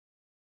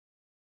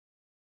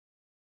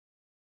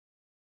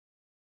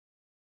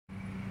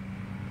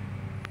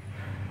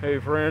Hey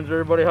friends,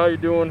 everybody, how you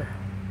doing?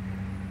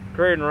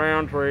 Craedon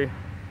Rountree.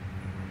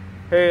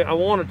 Hey, I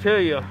want to tell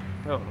you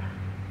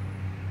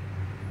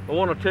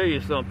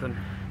something.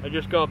 I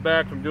just got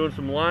back from doing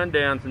some line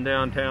dancing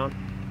downtown,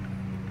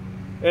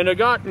 and it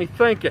got me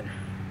thinking.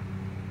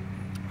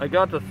 I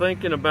got to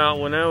thinking about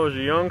when I was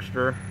a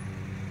youngster,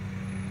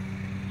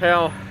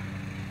 how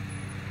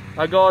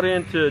I got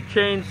into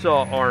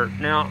chainsaw art.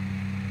 Now,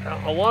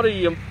 a lot of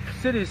you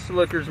city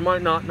slickers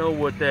might not know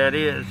what that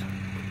is.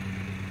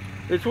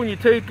 It's when you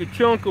take a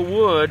chunk of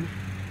wood,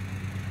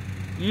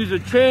 use a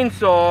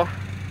chainsaw,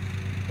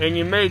 and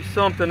you make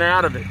something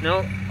out of it. Now,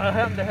 I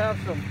happen to have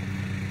some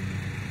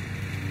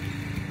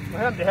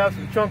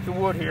chunks of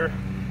wood here.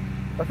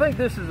 I think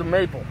this is a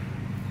maple.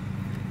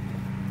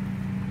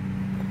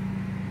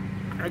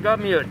 I got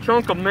me a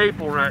chunk of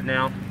maple right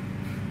now.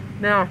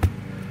 Now,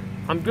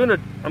 I'm gonna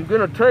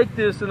take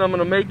this and I'm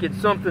gonna make it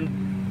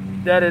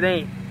something that it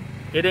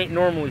ain't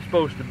normally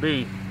supposed to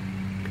be.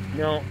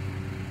 Now,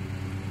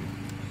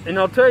 and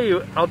I'll tell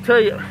you, I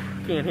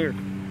can't hear.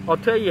 I'll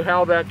tell you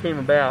how that came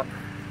about.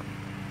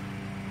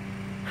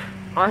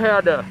 I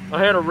had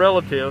a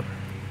relative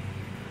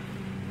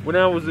when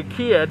I was a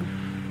kid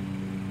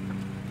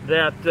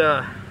that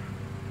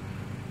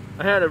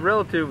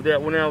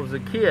when I was a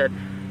kid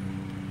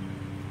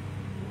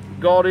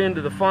got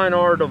into the fine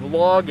art of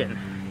logging,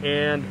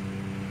 and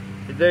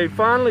they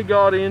finally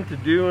got into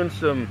doing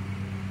some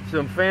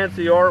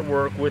fancy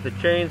artwork with a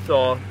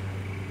chainsaw,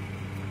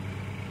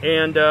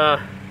 and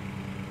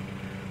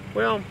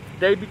well,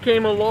 they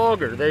became a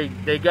logger.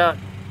 They got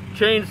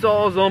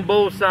chainsaws on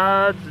both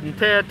sides and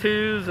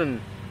tattoos and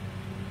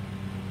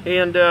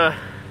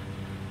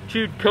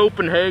chewed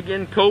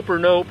Copenhagen,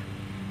 Copernope,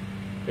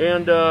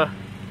 and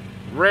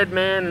Red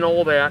Man and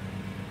all that,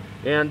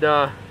 and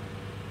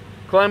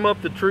climb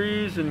up the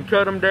trees and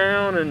cut them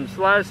down and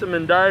slice them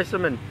and dice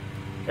them, and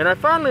I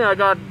finally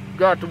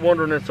got to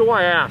wondering, and so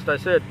I asked. I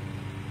said,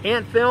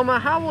 Aunt Thelma,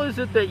 how is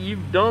it that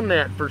you've done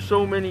that for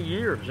so many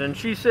years? And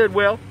she said,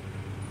 well,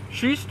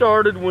 she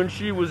started when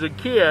she was a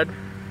kid.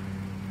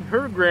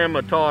 Her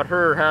grandma taught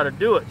her how to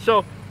do it,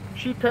 so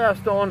she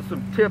passed on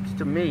some tips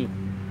to me.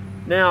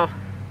 Now,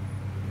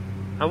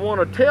 I want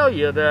to tell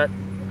you that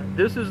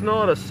this is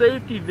not a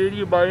safety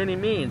video by any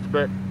means,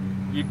 but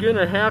you're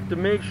gonna have to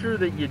make sure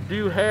that you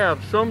do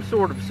have some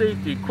sort of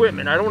safety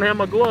equipment. I don't have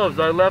my gloves.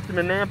 I left them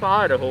in Nampa,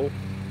 Idaho,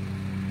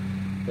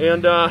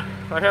 and I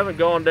haven't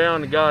gone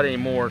down and got any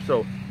more.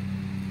 So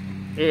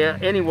yeah,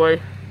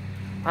 anyway,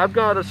 I've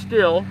got a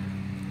Stihl,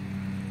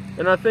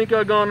 and I think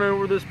I've gone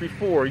over this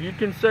before. You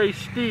can say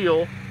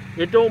Stihl,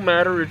 it don't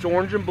matter. It's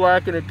orange and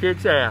black and it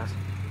kicks ass.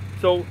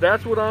 So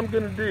that's what I'm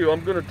gonna do.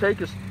 I'm gonna take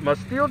my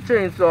Stihl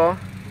chainsaw,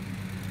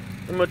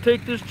 I'm gonna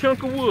take this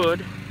chunk of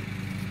wood,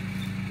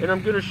 and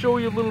I'm gonna show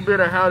you a little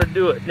bit of how to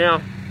do it.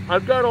 Now,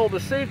 I've got all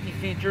the safety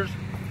features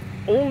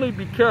only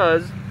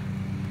because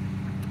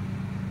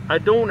I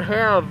don't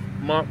have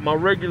my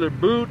regular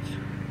boots,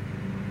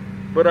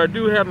 but I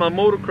do have my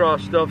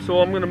motocross stuff,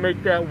 so I'm gonna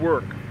make that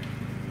work.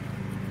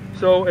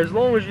 So as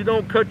long as you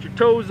don't cut your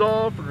toes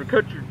off or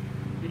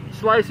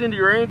slice into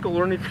your ankle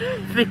or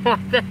anything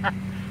like that,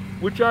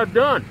 which I've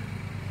done.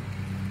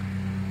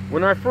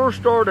 When I first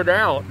started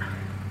out,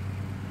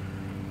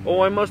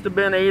 I must have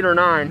been 8 or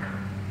 9,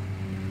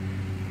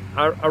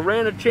 I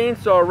ran a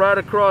chainsaw right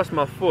across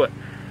my foot,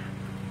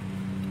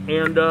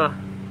 and I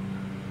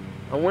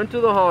went to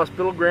the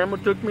hospital. Grandma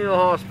took me to the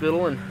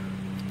hospital, and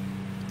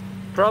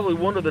probably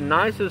one of the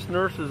nicest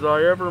nurses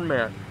I ever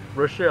met,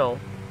 Rochelle.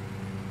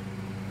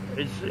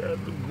 It's a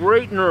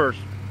great nurse.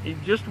 He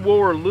just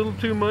wore a little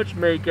too much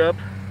makeup,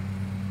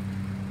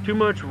 too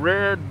much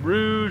red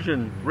rouge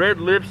and red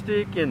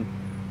lipstick, and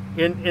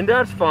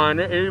that's fine.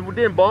 It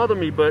didn't bother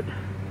me, but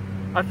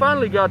I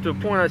finally got to a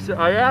point.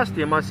 I asked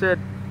him, I said,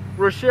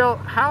 Rochelle,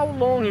 how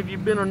long have you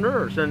been a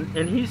nurse?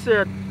 And he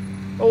said,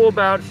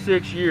 about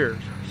 6 years.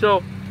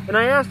 So, and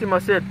I asked him, I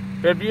said,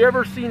 have you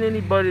ever seen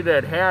anybody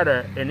that had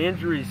an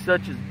injury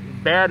such as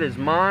bad as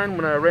mine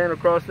when I ran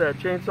across that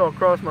chainsaw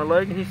across my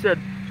leg? And he said,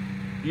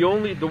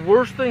 the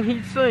worst thing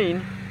he'd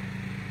seen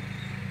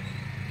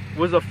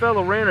was a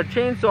fellow ran a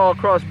chainsaw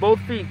across both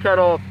feet, cut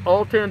off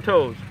all 10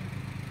 toes.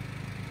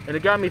 And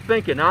it got me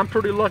thinking, I'm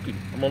pretty lucky.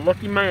 I'm a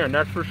lucky man,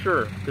 that's for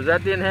sure, because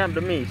that didn't happen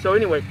to me. So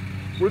anyway,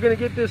 we're gonna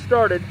get this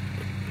started,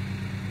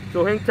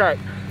 so hang tight.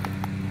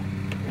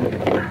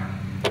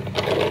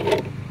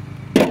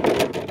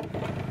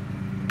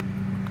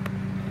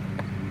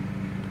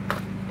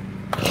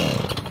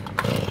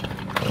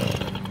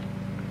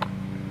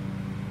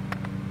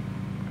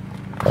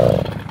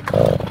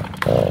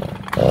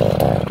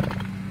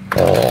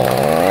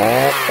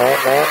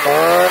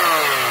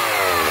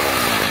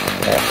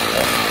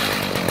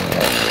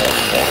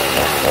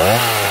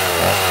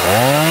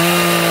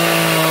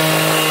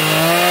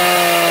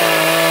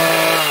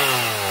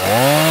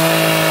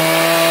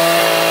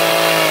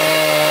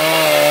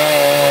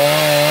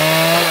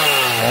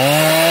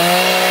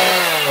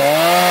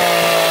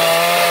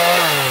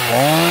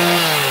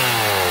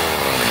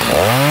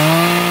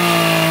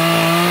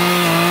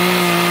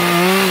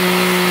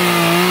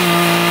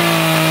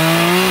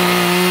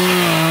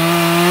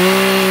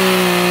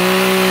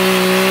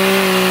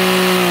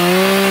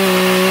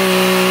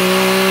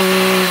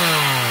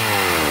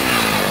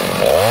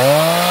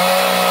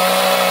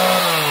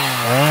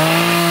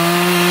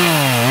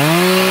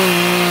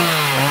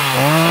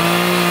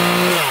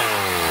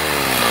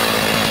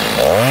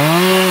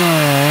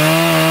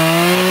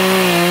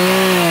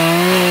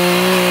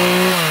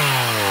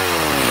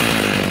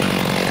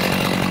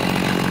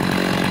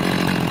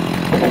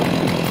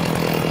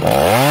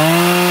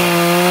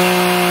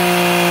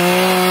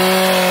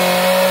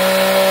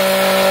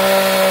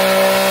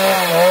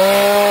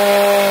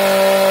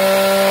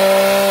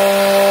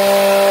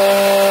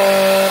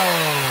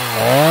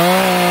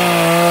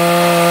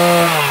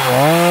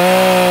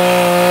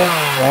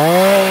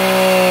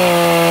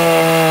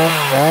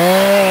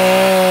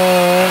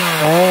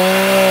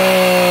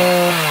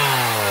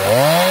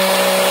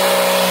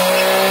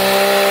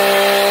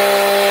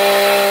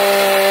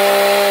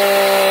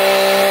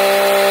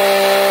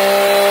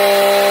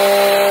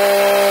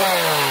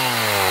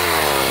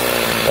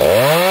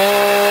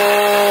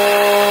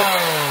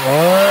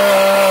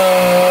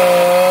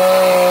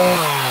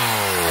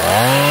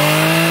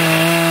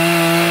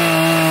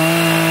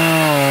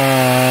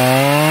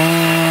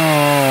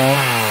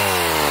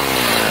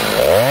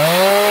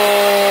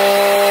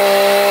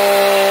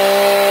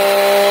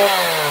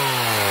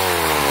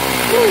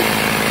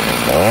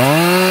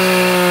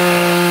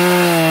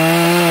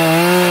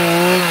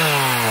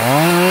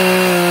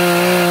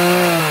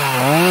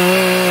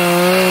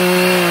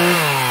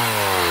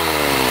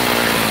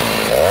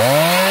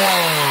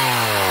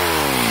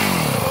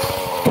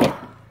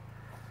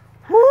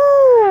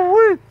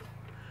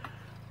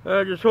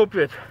 I just hope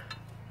it.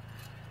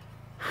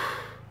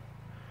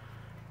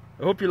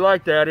 I hope you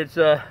like that. It's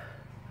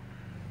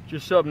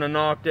just something I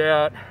knocked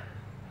out.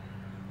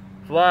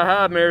 Fly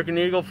high, American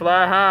Eagle,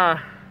 fly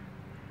high.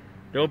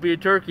 Don't be a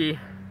turkey.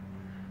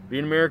 Be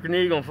an American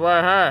Eagle and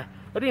fly high.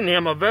 I didn't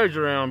have my veg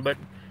around, but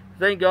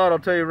thank God, I'll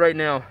tell you right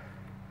now,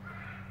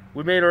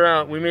 we made her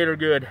out. We made her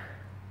good.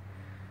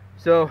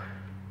 So,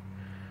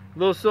 a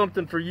little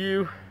something for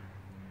you.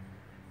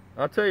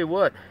 I'll tell you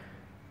what,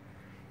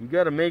 you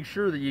got to make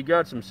sure that you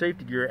got some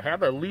safety gear.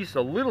 Have at least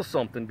a little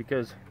something,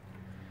 because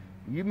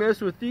you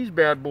mess with these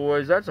bad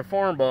boys, that's a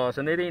farm boss,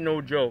 and it ain't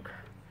no joke.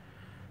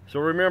 So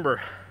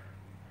remember,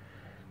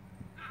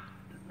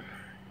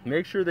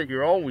 make sure that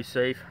you're always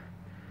safe.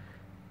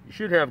 You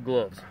should have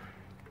gloves.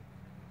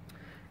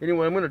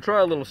 Anyway, I'm going to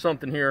try a little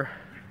something here.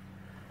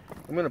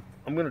 I'm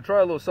going to try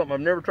a little something I've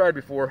never tried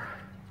before,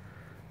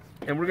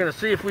 and we're going to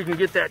see if we can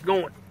get that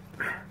going.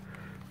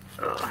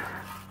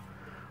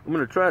 I'm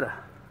going to try to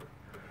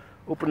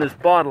open this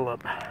bottle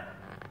up.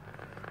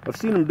 I've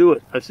seen them do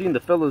it. I've seen the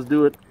fellas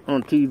do it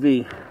on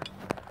TV,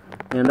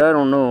 and I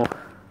don't know.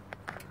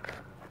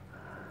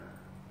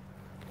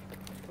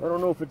 I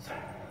don't know if it's.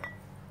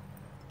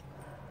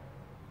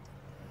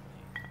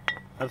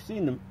 I've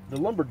seen the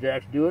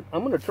lumberjacks do it.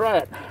 I'm going to try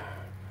it.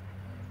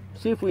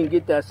 See if we can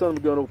get that son of a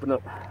gun open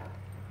up.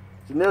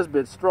 It's a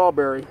Nesbitt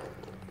strawberry.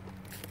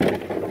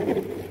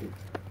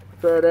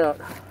 Try it out.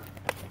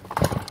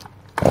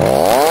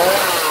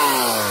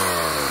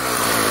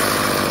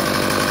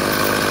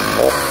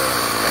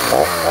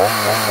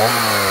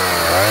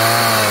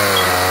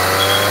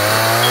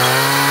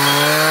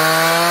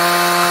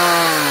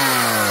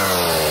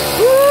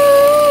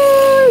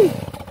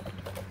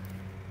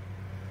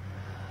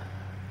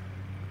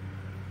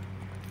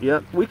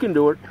 Yep, we can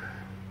do it.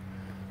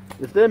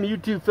 If them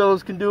YouTube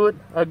fellas can do it,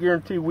 I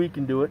guarantee we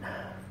can do it.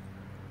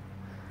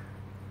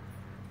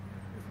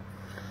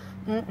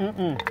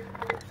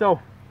 So,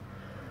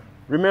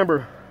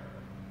 remember,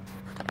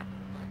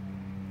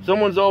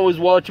 someone's always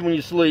watching when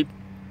you sleep.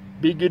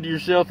 Be good to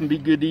yourself and be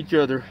good to each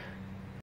other.